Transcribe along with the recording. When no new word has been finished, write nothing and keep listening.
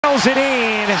It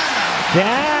in.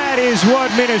 That is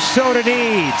what Minnesota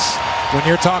needs. When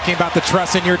you're talking about the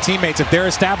trust in your teammates, if they're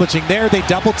establishing there, they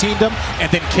double teamed them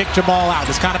and then kicked Jamal out.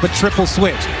 It's kind of a triple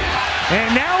switch.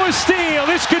 And now a steal.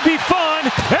 This could be fun.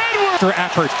 Edwards.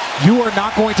 Effort. You are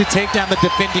not going to take down the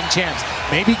defending champs.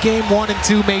 Maybe game 1 and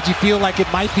 2 made you feel like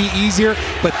it might be easier,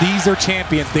 but these are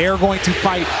champions. They are going to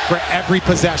fight for every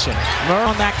possession.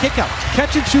 On that kick out,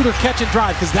 catch and shoot or catch and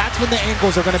drive, because that's when the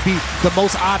angles are going to be the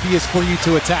most obvious for you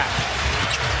to attack.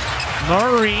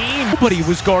 Nori. Nobody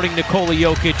was guarding Nikola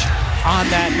Jokic on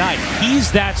that night. He's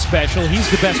that special. He's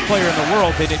the best player in the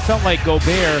world, and it felt like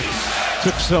Gobert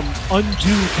took some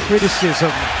undue criticism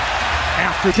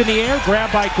after it's in the air,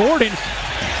 grabbed by Gordon.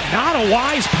 Not a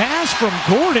wise pass from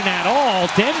Gordon at all.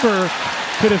 Denver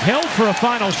could have held for a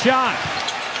final shot.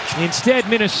 Instead,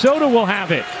 Minnesota will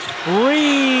have it.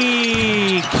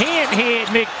 Can't hit.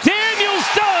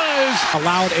 McDaniels does.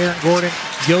 Allowed Aaron Gordon,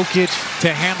 Jokic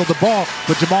to handle the ball,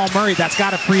 but Jamal Murray, that's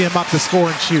got to free him up to score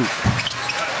and shoot.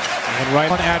 And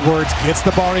right on Edwards, gets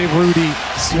the ball to Rudy.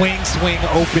 Swing,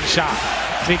 open shot.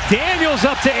 McDaniels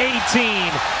up to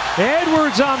 18.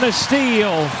 Edwards on the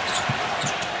steal.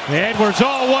 Edwards,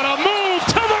 oh, what a move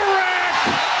to the rack!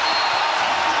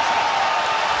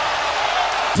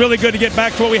 It's really good to get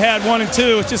back to what we had 1 and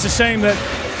 2. It's just a shame that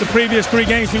the previous 3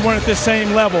 games we weren't at this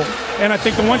same level. And I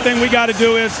think the one thing we got to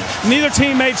do is neither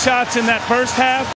team made shots in that first half.